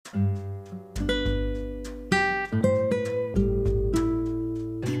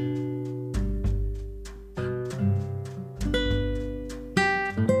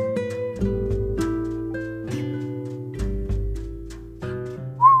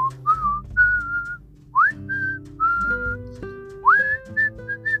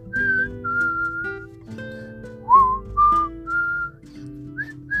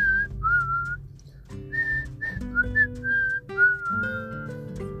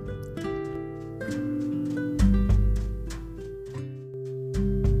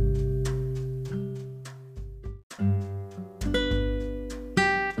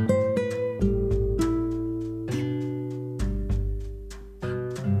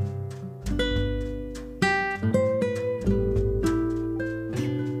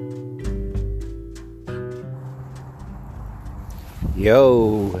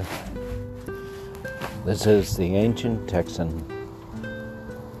Yo, this is the Ancient Texan.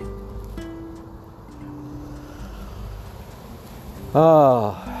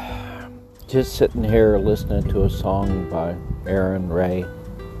 Just sitting here listening to a song by Aaron Ray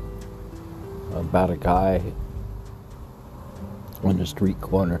about a guy on the street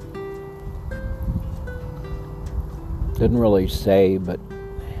corner. Didn't really say, but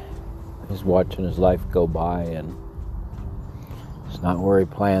he's watching his life go by and it's not where he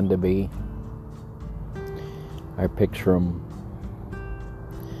planned to be. I picture him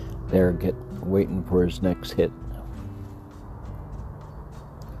there waiting for his next hit.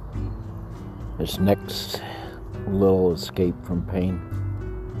 His next little escape from pain.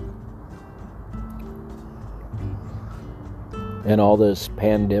 And all this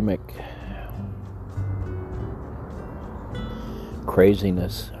pandemic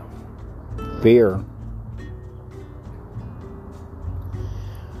craziness, fear.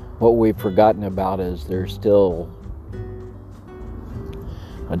 What we've forgotten about is there's still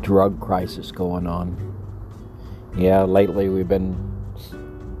a drug crisis going on. Yeah, lately we've been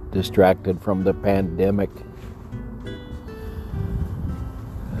distracted from the pandemic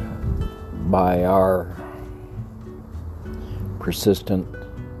by our persistent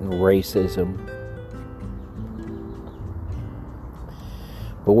racism.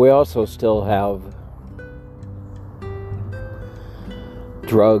 But we also still have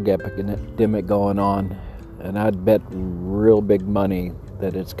drug epidemic going on, and I'd bet real big money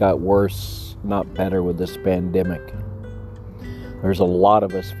that it's got worse, not better, with this pandemic. There's a lot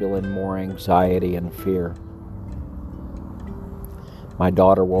of us feeling more anxiety and fear. My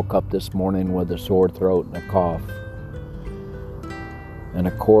daughter woke up this morning with a sore throat and a cough. And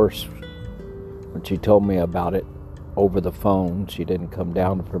of course, when she told me about it over the phone, she didn't come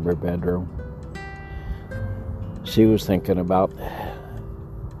down from her bedroom. She was thinking about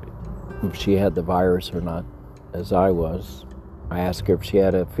if she had the virus or not, as I was. I asked her if she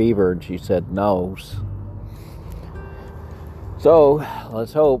had a fever, and she said no. So,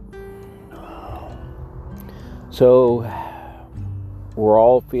 let's hope. So, we're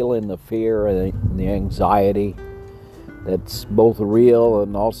all feeling the fear and the anxiety that's both real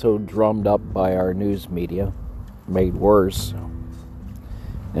and also drummed up by our news media, made worse,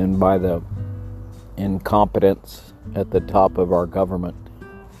 and by the incompetence at the top of our government.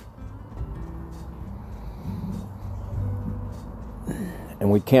 And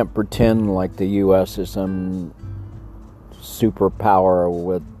we can't pretend like the U.S. is some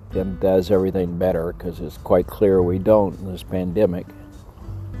superpower and does everything better, because it's quite clear we don't in this pandemic.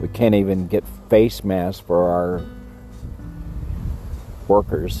 We can't even get face masks for our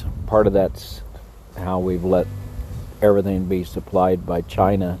workers. Part of that's how we've let everything be supplied by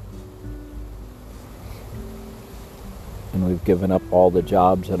China, and we've given up all the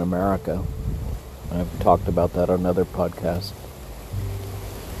jobs in America. I've talked about that on other podcasts.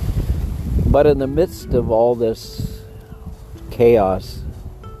 But in the midst of all this chaos,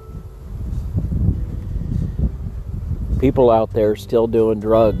 people out there still doing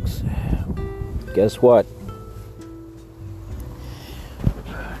drugs. Guess what?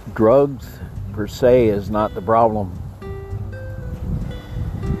 Drugs per se is not the problem.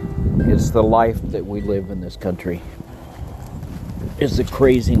 It's the life that we live in this country. It's the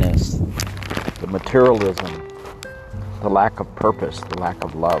craziness, the materialism, the lack of purpose, the lack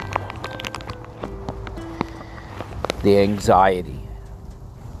of love, the anxiety,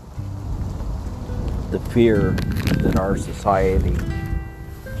 the fear that our society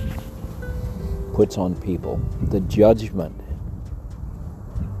puts on people, the judgment,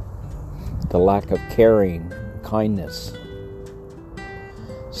 the lack of caring, kindness.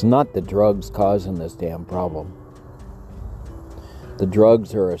 It's not the drugs causing this damn problem. The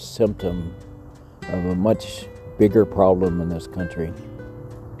drugs are a symptom of a much bigger problem in this country.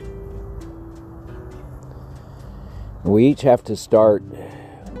 We each have to start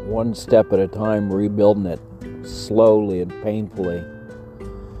one step at a time, rebuilding it slowly and painfully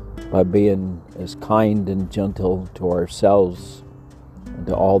by being as kind and gentle to ourselves and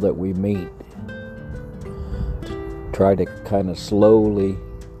to all that we meet. Try to kind of slowly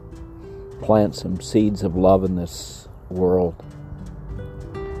plant some seeds of love in this world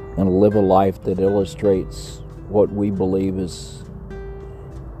and live a life that illustrates what we believe is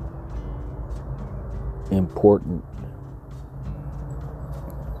important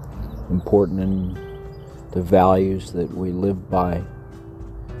in the values that we live by,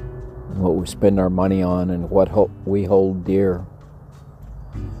 and what we spend our money on, and what we hold dear.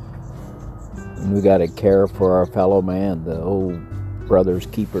 And we got to care for our fellow man, the old brother's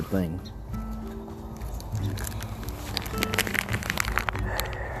keeper thing.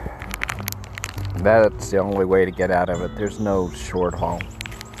 That's the only way to get out of it. There's no short haul.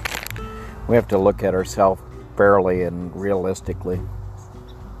 We have to look at ourselves fairly and realistically.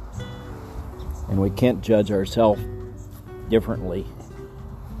 And we can't judge ourselves differently.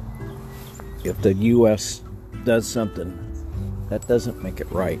 If the U.S. does something, that doesn't make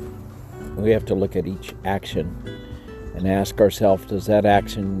it right. We have to look at each action and ask ourselves, does that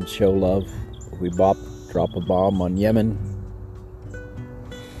action show love? If we drop a bomb on Yemen,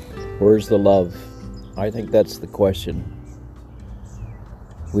 where's the love? I think that's the question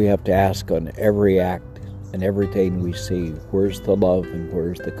we have to ask on every act and everything we see. Where's the love and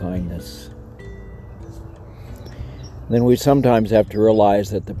where's the kindness? Then we sometimes have to realize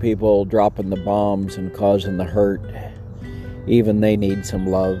that the people dropping the bombs and causing the hurt, even they need some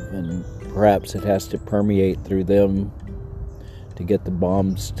love, and perhaps it has to permeate through them to get the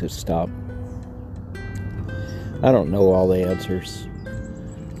bombs to stop. I don't know all the answers,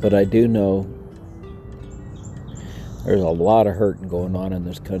 but I do know there's a lot of hurting going on in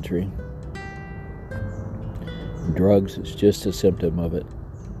this country. Drugs is just a symptom of it.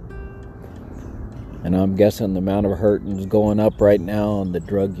 And I'm guessing the amount of hurting is going up right now, and the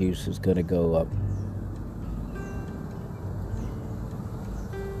drug use is going to go up.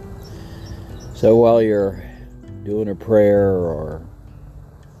 So while you're doing a prayer or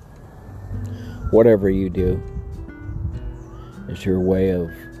whatever you do, it's your way of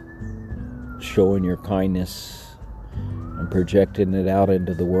showing your kindness and projecting it out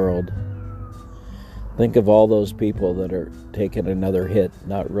into the world. Think of all those people that are taking another hit,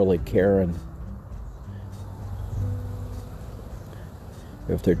 not really caring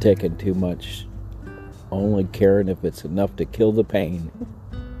if they're taking too much, only caring if it's enough to kill the pain.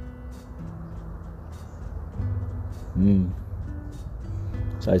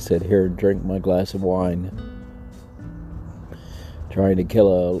 So I sit here and drink my glass of wine, trying to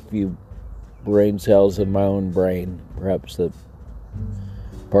kill a few brain cells in my own brain. Perhaps the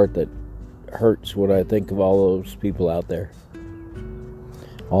part that hurts when I think of all those people out there,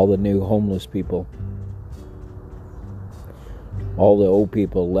 all the new homeless people, all the old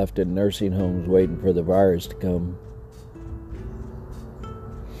people left in nursing homes waiting for the virus to come.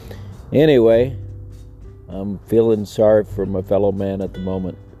 Anyway, I'm feeling sorry for my fellow man at the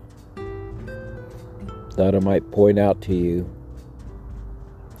moment. Thought I might point out to you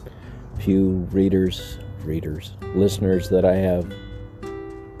a few listeners that I have,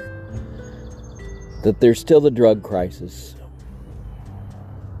 that there's still the drug crisis.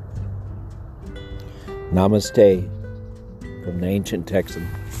 Namaste from the ancient Texan.